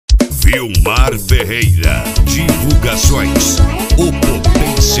Wilmar Ferreira, divulgações, o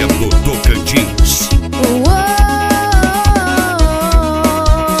potência do Tocantins.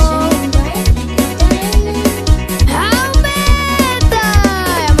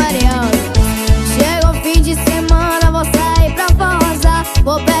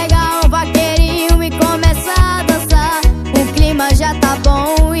 Vou pegar um vaqueirinho e começar a dançar. O clima já tá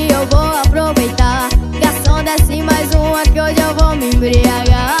bom e eu vou aproveitar. Garçom, desce mais uma que hoje eu vou me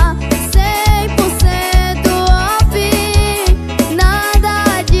embriagar. 100% off,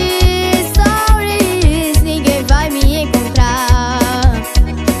 nada de stories. Ninguém vai me encontrar,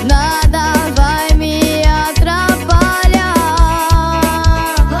 nada vai me atrapalhar.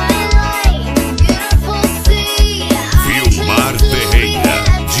 Wilmar Ferreira,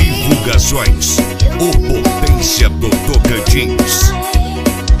 divulgações, o potência do Tocantins.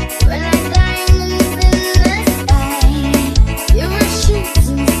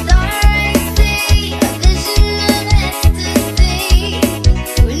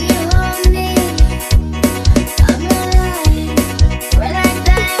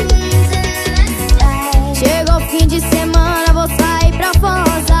 Chegou o fim de semana, vou sair pra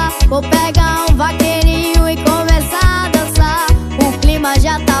força. Vou pegar um vaqueirinho e começar a dançar. O clima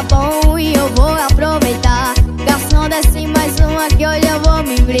já tá bom e eu vou aproveitar. Garçom, desce mais uma que hoje eu vou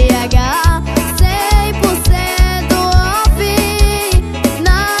me embriagar. 100% off,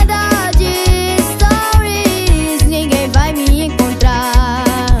 nada de stories. Ninguém vai me encontrar,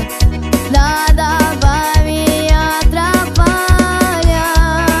 nada vai me atrapalhar.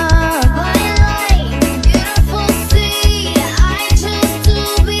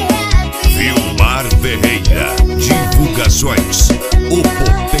 Wilmar Ferreira, divulgações, o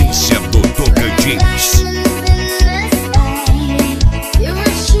potência do Tocantins.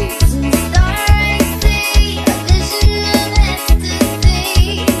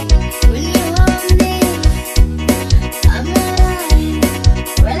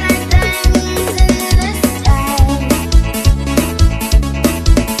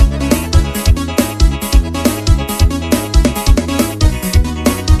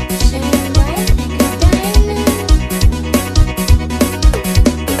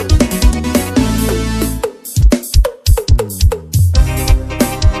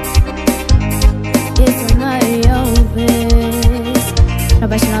 Alves, pra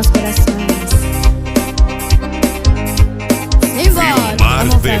apaixonar os corações. Wilmar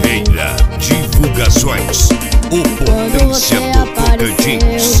Ferreira, divulgações, o potência do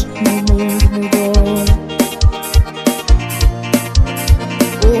Tocantins. Meu mundo mudou.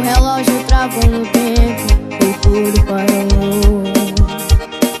 O relógio travou no tempo e tudo parou.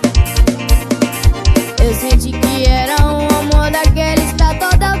 Eu senti que era um amor daqueles pra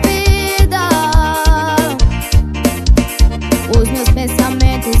toda a vida. Os meus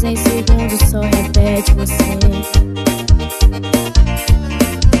pensamentos em segundos só repete você.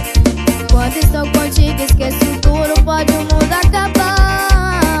 Quando estou contigo esqueço tudo, pode o mundo acabar.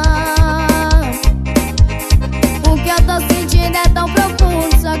 O que eu tô sentindo é tão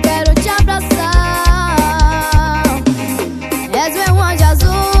profundo, só quero te abraçar. És meu anjo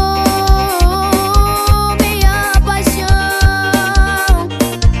azul, minha paixão,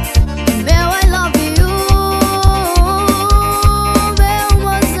 meu I love you, meu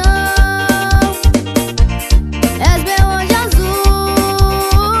mozão. És meu anjo azul,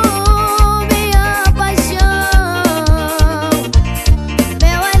 minha paixão,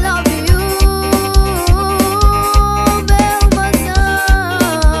 meu I love you, meu mozão.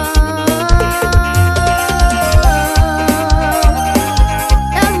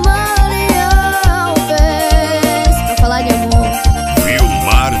 É Alves, pra falar de amor.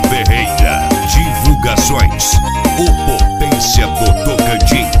 Wilmar Ferreira, divulgações, o potência do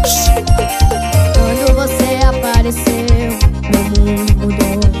Tocantins. Quando você apareceu, meu mundo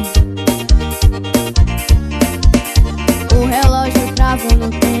mudou. O relógio travou no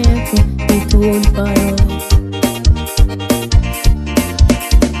tempo e tudo parou.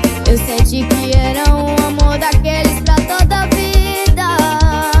 Eu senti que era um amor daqueles pra toda a vida.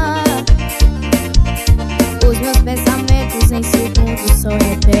 Os meus pensamentos em segundos só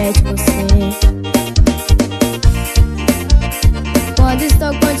repete você. Quando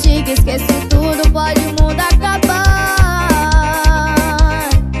estou contigo esqueço tudo, pode o mundo acabar.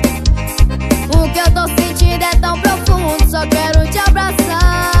 O que eu tô sentindo é tão profundo, só quero te abraçar.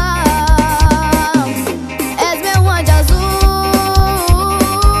 És meu anjo azul,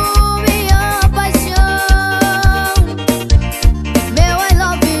 minha paixão, meu I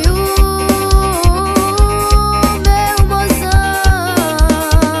love you, meu mozão.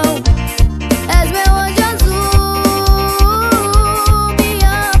 És meu anjo azul,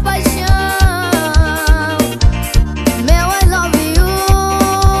 minha paixão.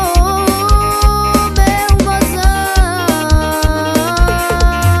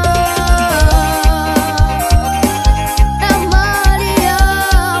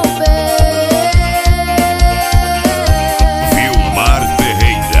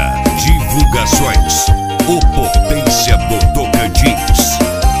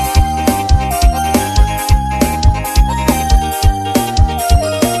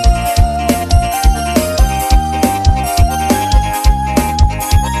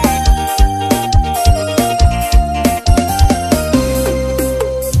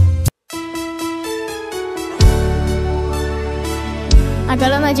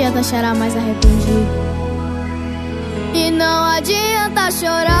 não adianta chorar mais arrependido. E não adianta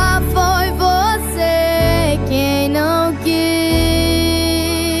chorar, foi você quem não quis.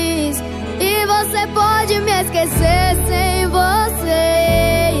 E você pode me esquecer, sem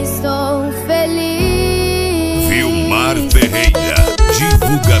você estou feliz. Wilmar Ferreira,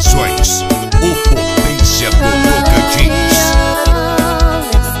 divulgações, o potência do Tocantins.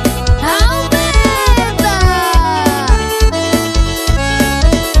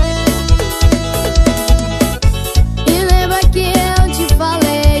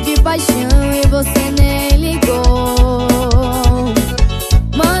 E você nem ligou.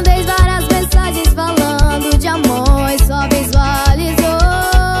 Mandei várias mensagens falando de amor e só visualizou.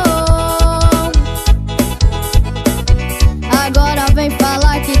 Agora vem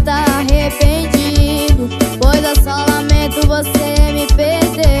falar que tá arrependido, pois eu só lamento, você me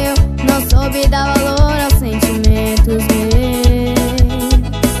perdeu. Não soube dar valor aos sentimentos meus.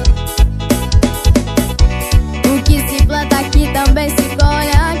 O que se planta aqui também se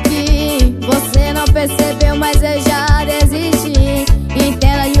colhe aqui. Você não percebeu, mas eu já desisti.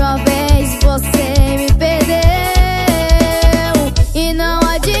 Entenda de uma vez, você me perdeu. E não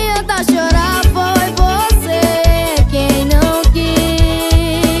adianta chorar, foi você quem não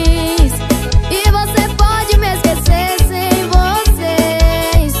quis. E você pode me esquecer, sem você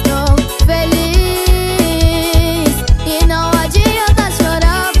estou feliz. E não adianta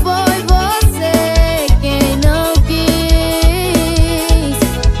chorar, foi você quem não quis.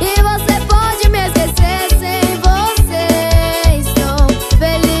 E você pode me esquecer, sem você estou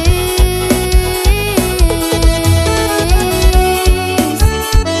feliz.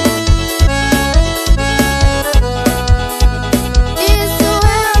 Isso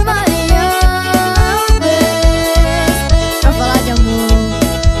é Maria Alves, pra falar de amor.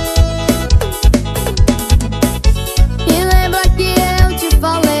 E lembra que eu te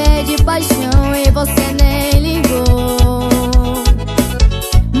falei de paixão e você nem ligou.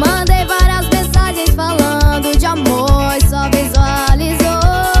 Mandei várias mensagens falando de amor e só visualizou.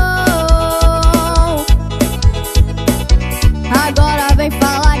 Agora vem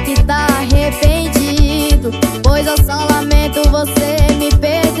falar que tá arrependido, pois eu só lamento, você me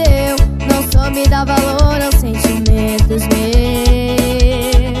perdeu. Não soube dar valor aos sentimentos meus.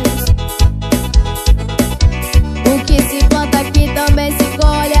 O que se planta aqui também se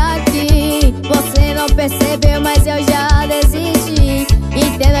colhe aqui. Você não percebeu, mas eu já desisti.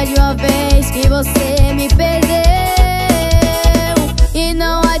 Entenda de uma vez que você me perdeu. E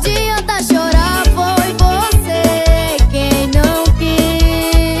não adianta chorar, foi você quem não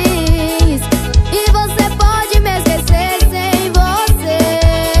quis. E você pode me esquecer, sem você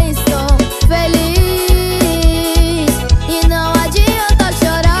estou feliz. E não adianta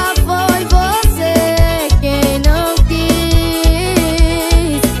chorar, foi você quem não quis.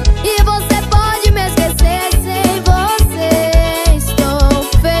 E você pode me esquecer, sem você estou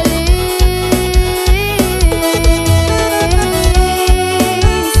feliz.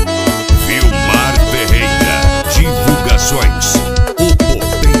 Wilmar Ferreira, divulgações, o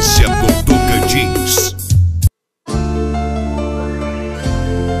potência do Tocantins.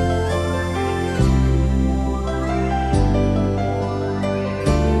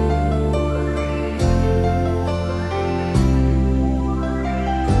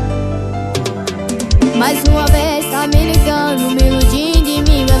 Mais uma vez tá me ligando, me iludindo e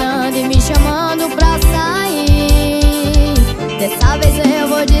me enganando e me chamando pra sair. Dessa vez eu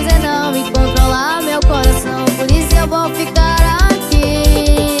vou dizer não e controlar meu coração, por isso eu vou ficar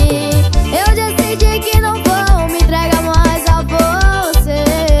aqui. Eu decidi que não vou me entregar mais a você.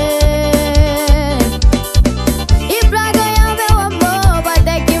 E pra ganhar meu amor vai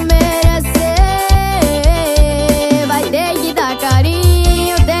ter que merecer. Vai ter que dar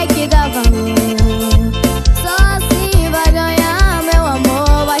carinho, tem que dar valor. Só assim vai ganhar meu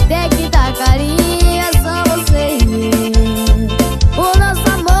amor, vai ter que dar carinho, é só você e eu. O nosso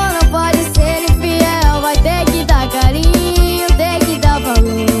amor não pode ser infiel, vai ter que dar carinho, tem que dar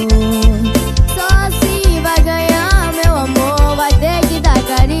valor. Só assim vai ganhar meu amor, vai ter que dar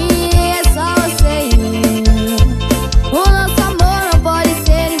carinho, é só você e eu. O nosso amor não pode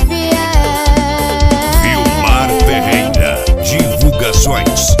ser infiel. Wilmar Ferreira,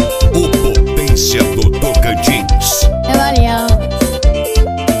 divulgações, o potência do Tocantins. É Maria Alves.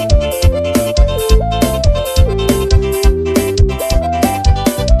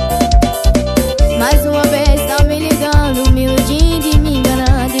 Mais uma vez tá me ligando, me iludindo e me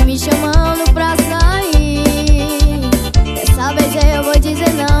enganando e me chamando pra sair. Dessa vez eu vou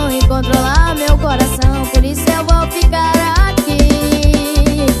dizer não e controlar meu coração, por isso eu vou ficar aqui.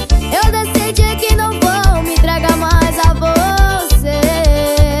 Eu decidi que não vou me entregar mais a você.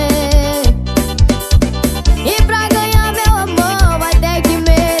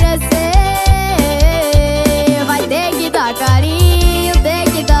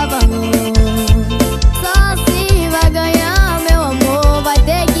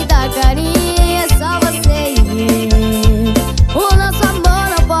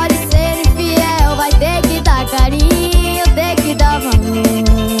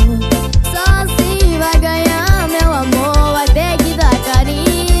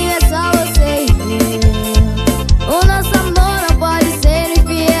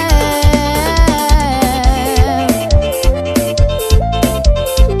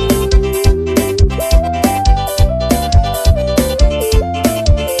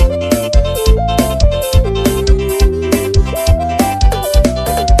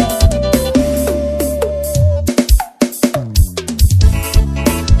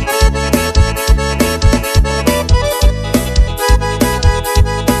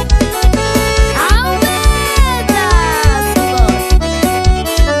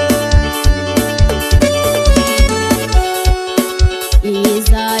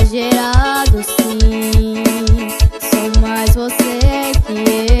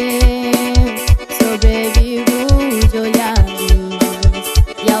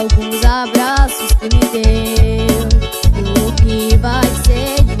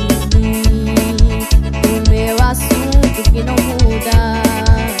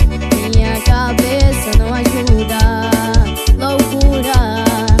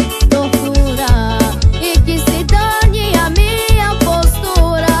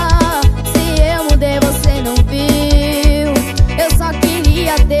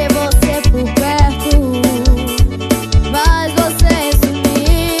 queria ter você por perto, mas você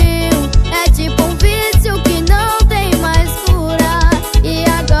sumiu. É tipo um vício que não tem mais cura. E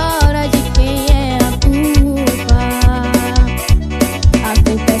agora de quem é a culpa? A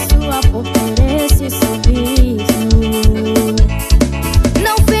culpa é sua por ter esse sorriso.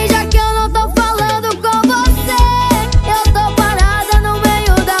 Não finja que eu não tô falando com você. Eu tô parada no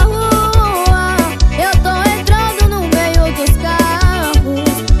meio da rua, eu tô entrando no meio dos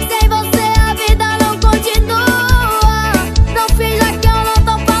carros. Sem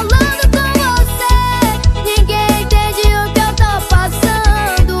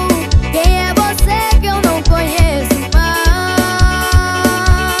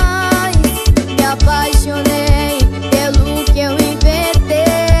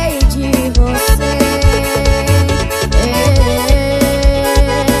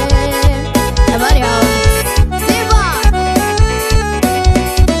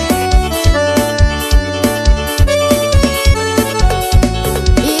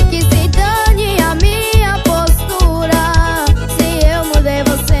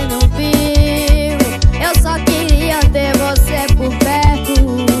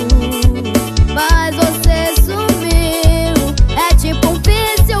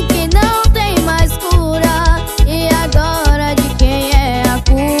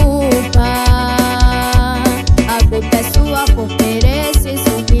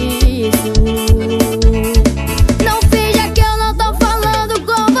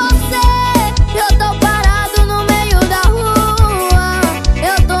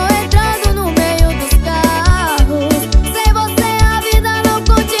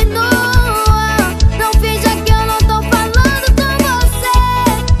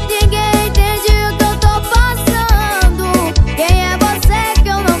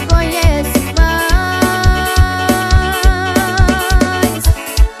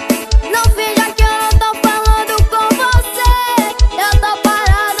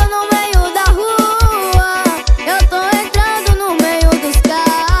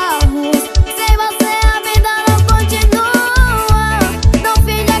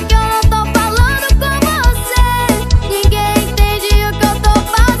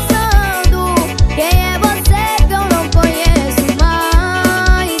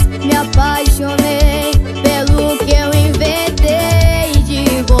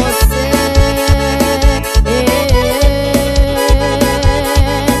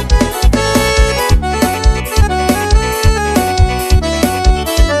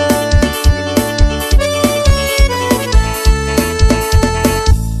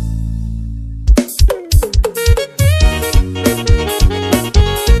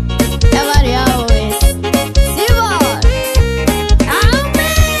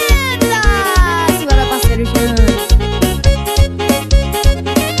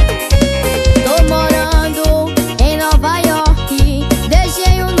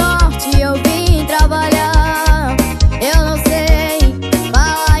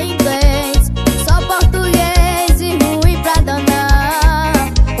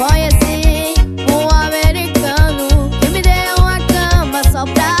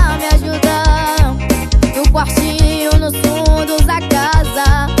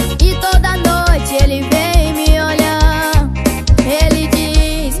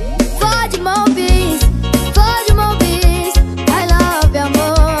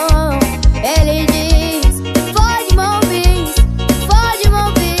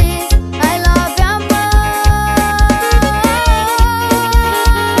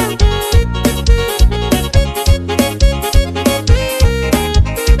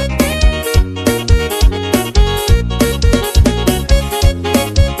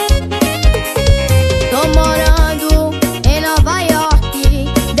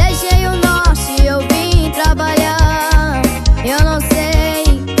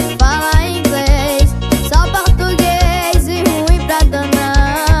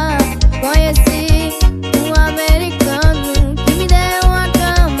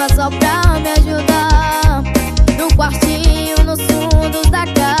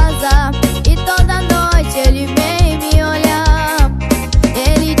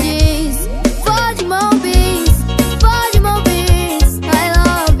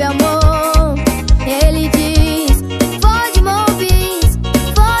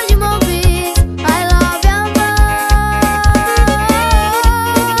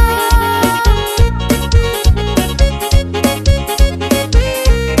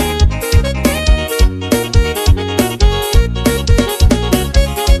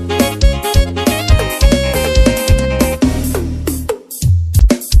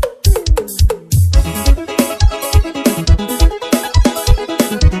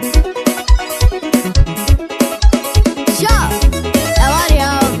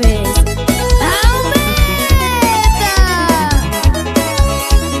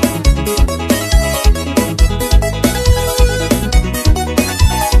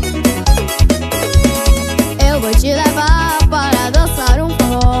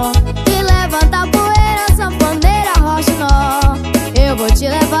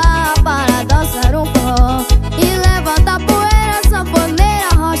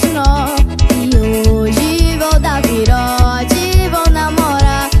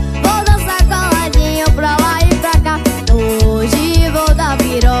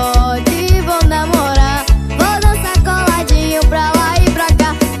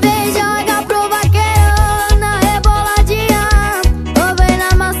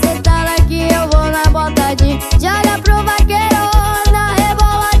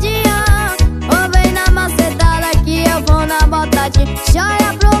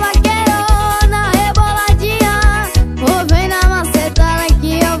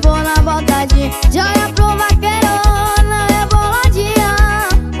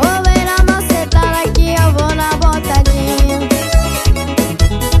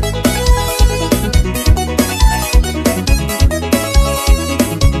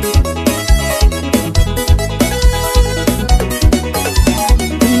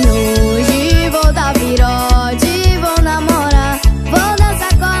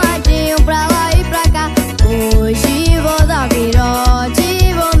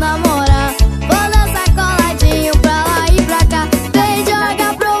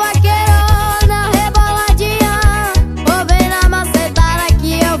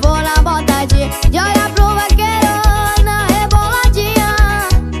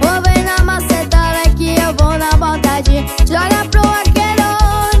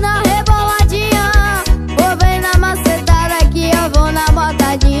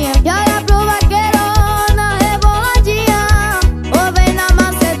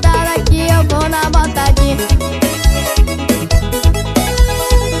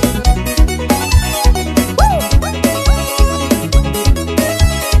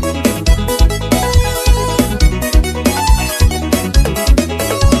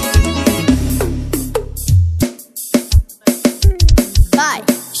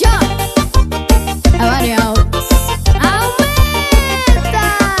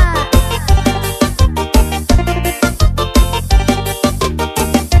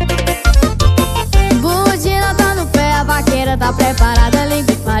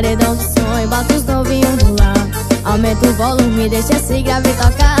volume, deixa esse grave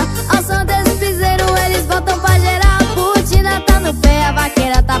tocar. Ao som desse piseiro eles voltam pra gerar. A cortina tá no pé, a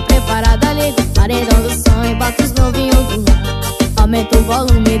vaqueira tá preparada. Liga o paredão do som e bota os novinhos do lado. Aumenta o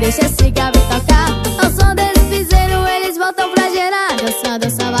volume, deixa esse grave tocar. Ao som desse piseiro eles voltam pra gerar. Dança,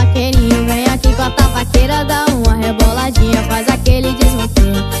 dança vaqueirinho, vem aqui com a vaqueira. Dá uma reboladinha, faz aquele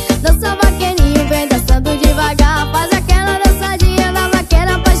desmonteio. Dança vaqueirinho, vem dançando devagar. Faz aquela dançadinha da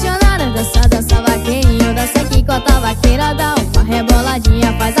vaqueira apaixonada. Dança, dança vaqueirinho, dança aqui com a vaqueira. Dá uma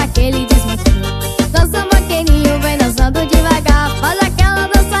reboladinha, faz aquele desmonteio. Dança vaqueirinho, vem dançando devagar. Faz aquela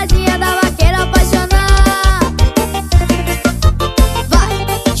dançadinha da vaqueira apaixonada. Vai,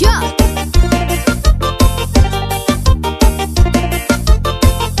 tchau!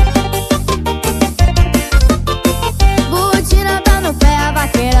 Botina tá no pé, a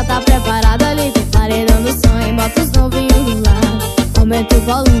vaqueira tá preparada. Liga o paredão do som e bota os novinhos do lado. Aumenta o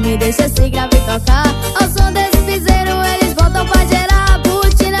volume, deixa esse grave tocar. Ao som desse piseiro eles voltam pra gerar. A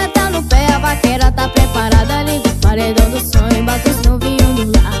botina tá no pé, a vaqueira tá preparada. Liga o paredão do som e bota os novinhos do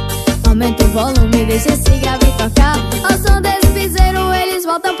lado. Aumenta o volume, deixa esse grave tocar. Ao som desse piseiro eles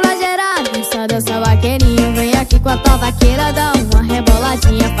voltam pra gerar. Dança, dança vaqueirinho, vem aqui com a tua vaqueira. Dá uma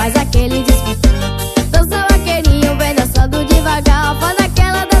reboladinha, faz aquele desmonteio. Dança vaqueirinho, vem dançando devagar. Faz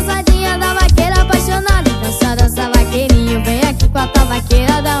aquela dançadinha da vaqueira apaixonada. Dança, dança vaqueirinho, vem aqui com a tua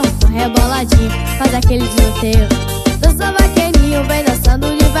vaqueira. Dá uma reboladinha, faz aquele desmonteio. Dança vaqueirinho, vem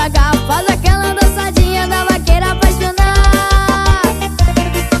dançando devagar. Faz aquela dançadinha da vaqueira apaixonada.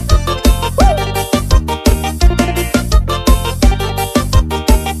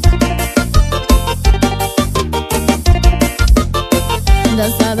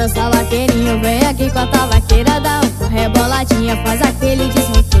 Dança, dança vaqueirinho, vem aqui com a tua vaqueira. Dá uma reboladinha, faz aquele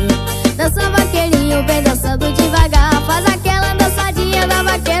desmonteio. Dança vaqueirinho, vem dançando devagar. Faz aquela dançadinha da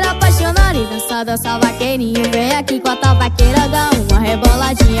vaqueira apaixonada. E dança, dança vaqueirinho, vem aqui com a tua vaqueira. Dá uma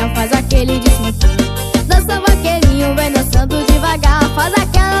reboladinha, faz aquele desmonteio. Dança vaqueirinho, vem dançando devagar. Faz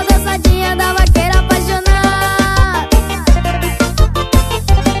aquela dançadinha da vaqueira apaixonada.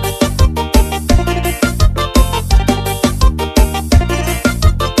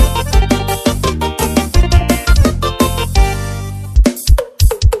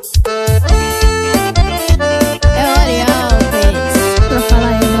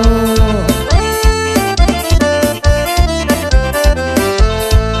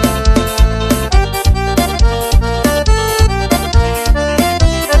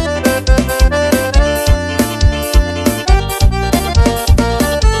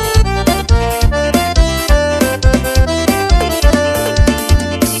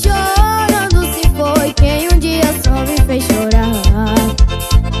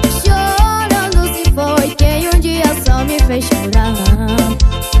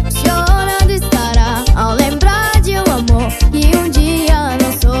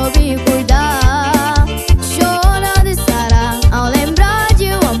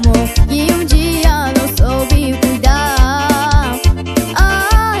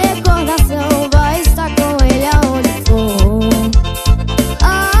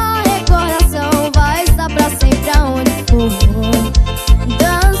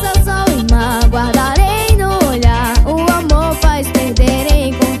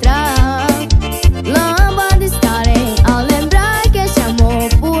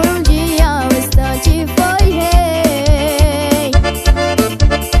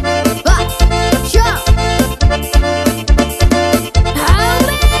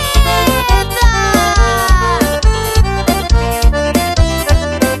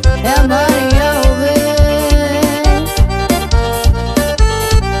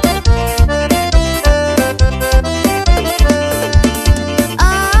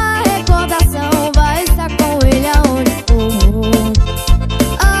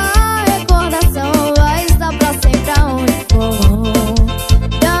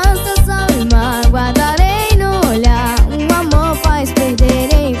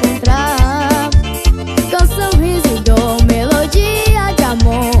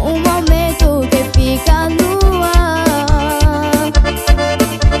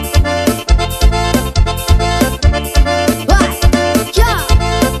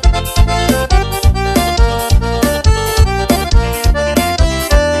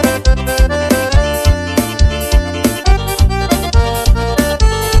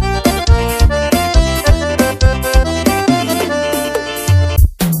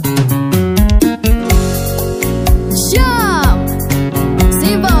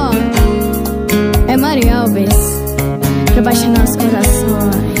 apaixonar os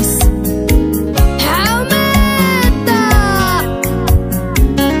corações. Aumenta!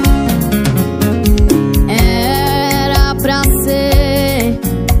 Era pra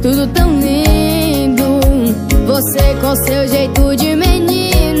com seu jeito de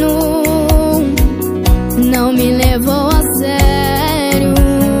menino, não me levou a sério.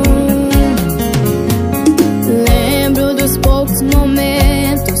 Lembro dos poucos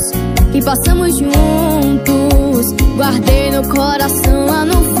momentos que passamos juntos, guardei no coração lá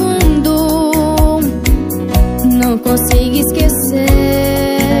no fundo, não consigo esquecer.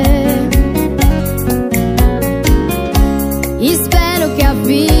 Espero que a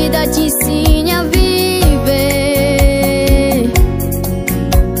vida te ensine a viver.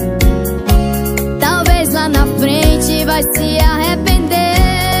 Talvez lá na frente vai se arrepender.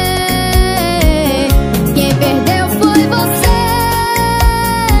 Quem perdeu foi você,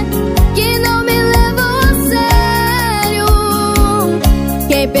 que não me levou a sério.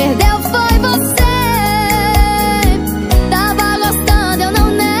 Quem perdeu foi você, tava gostando, eu não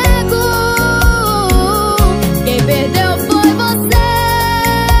nego. Quem perdeu foi você,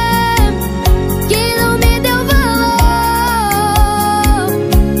 que não me deu valor.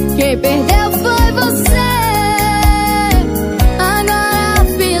 Quem perdeu foi você, agora a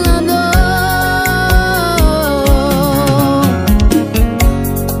fila andou.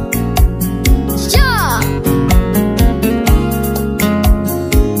 Já!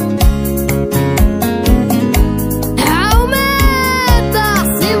 Aumenta,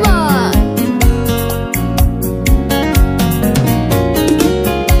 simbora!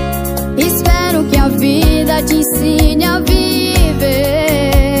 Espero que a vida te ensine a viver.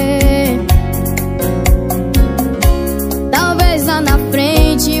 Talvez lá na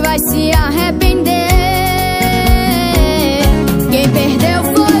frente vai se arrepender. Quem perdeu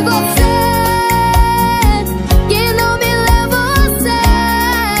foi você, que não me levou a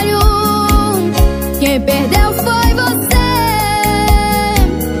sério. Quem perdeu foi você,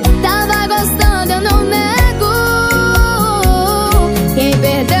 tava gostando, eu não nego. Quem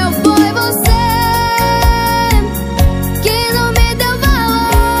perdeu foi você, que não me deu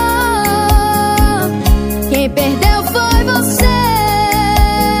valor. Quem perdeu foi você,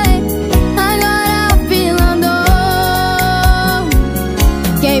 agora a fila andou.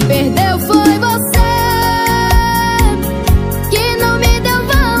 Quem perdeu foi você, que não me deu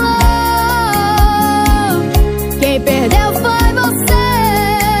valor. Quem perdeu foi você,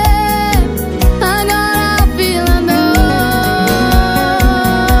 agora a fila andou.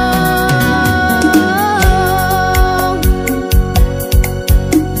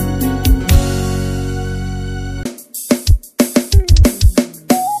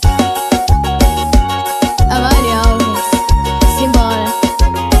 A Maria Alves, simbora,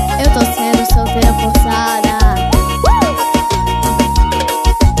 eu tô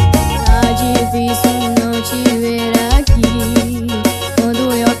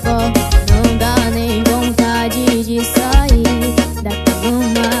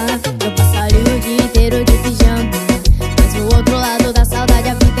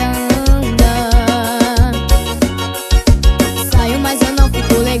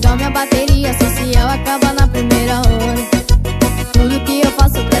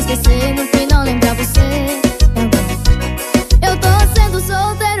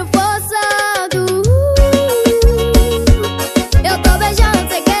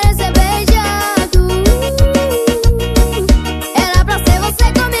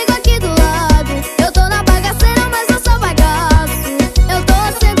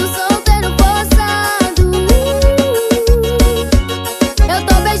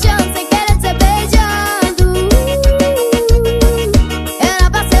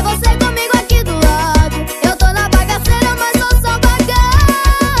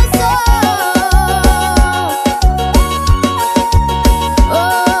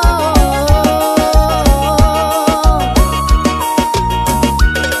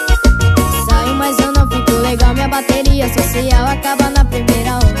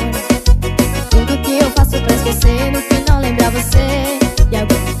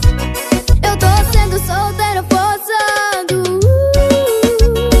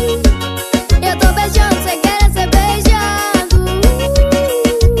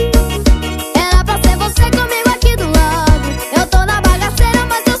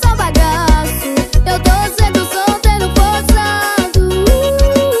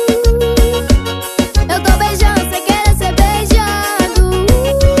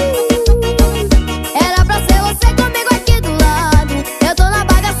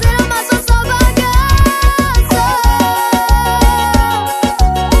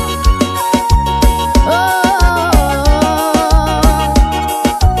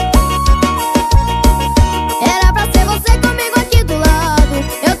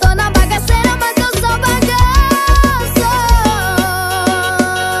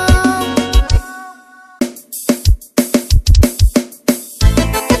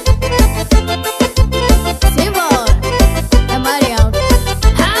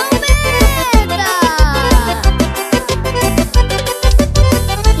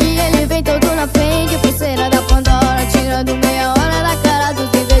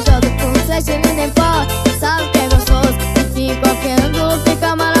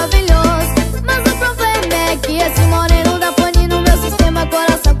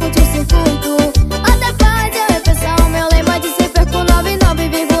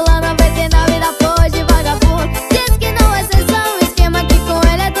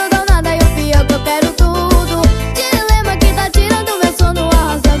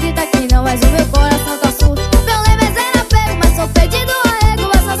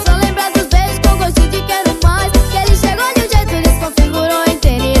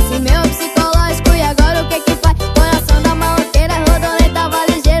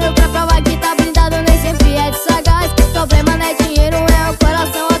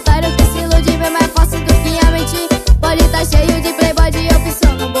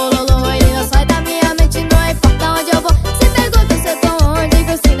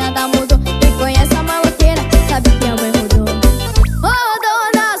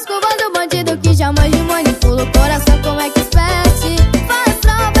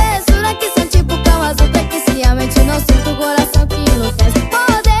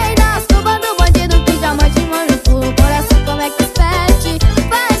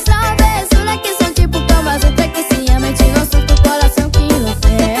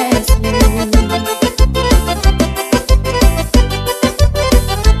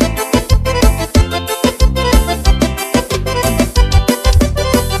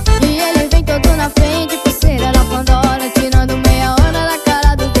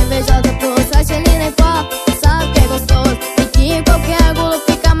triângulo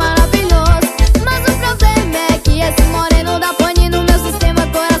fica maravilhoso. Mas o problema é que esse moreno dá pane no meu sistema,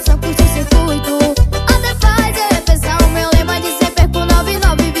 coração curte circuito. Até faz eu repensar o meu lema de ser perco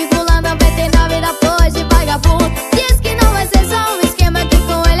 99,99 depois de vagabundo. Diz que não vai ser só um esquema, que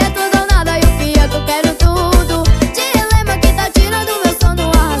com ele é tudo ou nada, e o pior que eu quero tudo. Dilema que tá tirando meu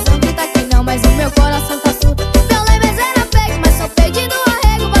sono, a razão que tá aqui não, mas o meu coração tá surdo. Meu lema é zero apego, mas sou perdido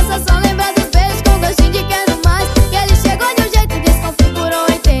arrego. Basta só lembrar dos beijos com gostinho de quero mais. E ele chegou de um jeito, desconfigurou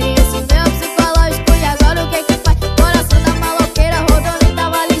o interesse meu psicológico, e agora o que que faz? Coração da maloqueira, rodando e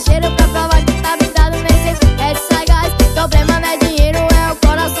tava ligeiro pra provar que tá blindado nesse é de sagaz. Problema não é dinheiro, é o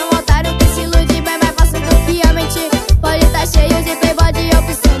coração otário que se ilude bem mais fácil do que a mentir. Pode tá cheio de playboy de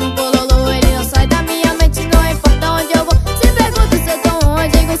opção no bololô, ele não sai da minha mente, não importa onde eu vou. Se pergunto se eu tô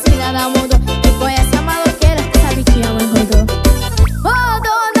onde, digo se nada mudou. Quem conhece a maloqueira sabe que a mãe rodou.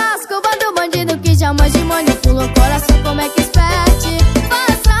 Rodou nas curvas do bandido que jamais de manipula o coração, como é que espete?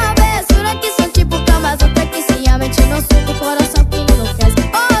 Faz travessura que são tipo camas, outra que se a mente não suga o coração que enlouquece.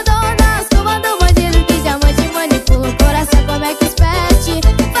 Rodou nas curvas do bandido que jamais de manipula o coração, como é que espete?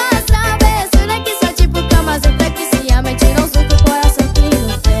 Faz travessura que são tipo camas, outra que se a mente não suga o coração que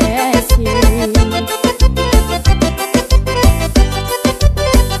enlouquece.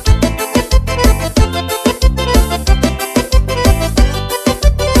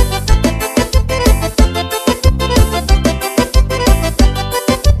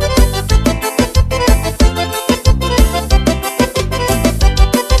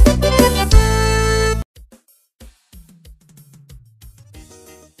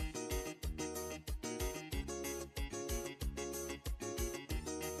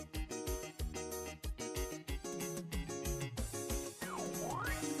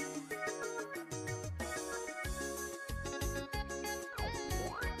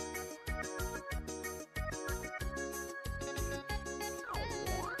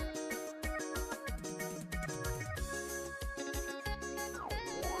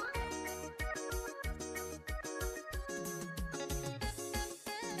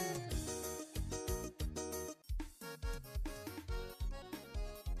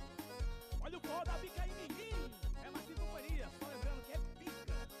 Olha o pó da bica aí, ninguém. É mais que companhia, só lembrando que é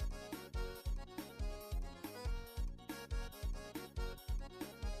pica.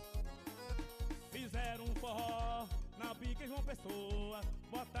 Fizeram um forró na bica em João Pessoa,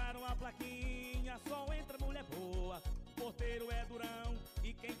 botaram a plaquinha, só entra mulher boa. O porteiro é durão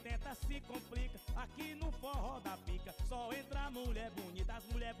e quem tenta se complica. Aqui no forró da pica só entra mulher bonita. As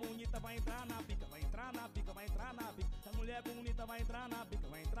mulher bonita vai entrar na bica, vai entrar na bica, vai entrar na bica. A mulher bonita vai entrar na bica,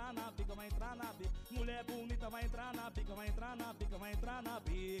 vai entrar na bica, vai entrar na bica. Mulher bonita vai entrar na bica, vai entrar na bica, vai entrar na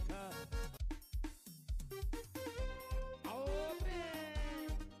bica. Aô, trem!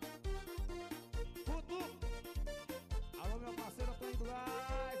 Tudo! Alô, meu parceiro Antônio do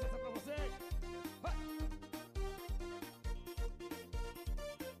Gás, essa é pra você! Vai!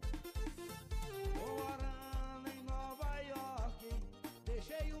 Morando em Nova York,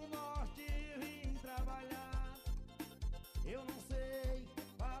 deixei o norte e vim trabalhar. Eu não sei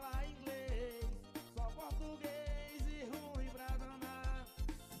falar inglês, só português e ruim pra danar.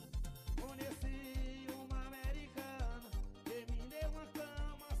 Conheci uma americana que me deu uma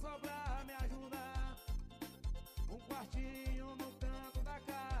cama só pra me ajudar. Um quartinho no canto da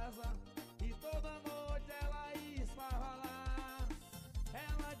casa e toda noite ela estava lá.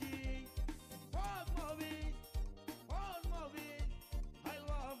 Ela diz: pode mover, I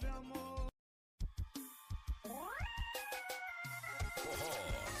love you, amor. Forró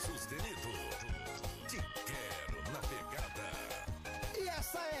sustenido. Te quero na pegada. E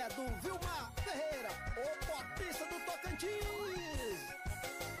essa é do Wilmar Ferreira, o copista do Tocantins.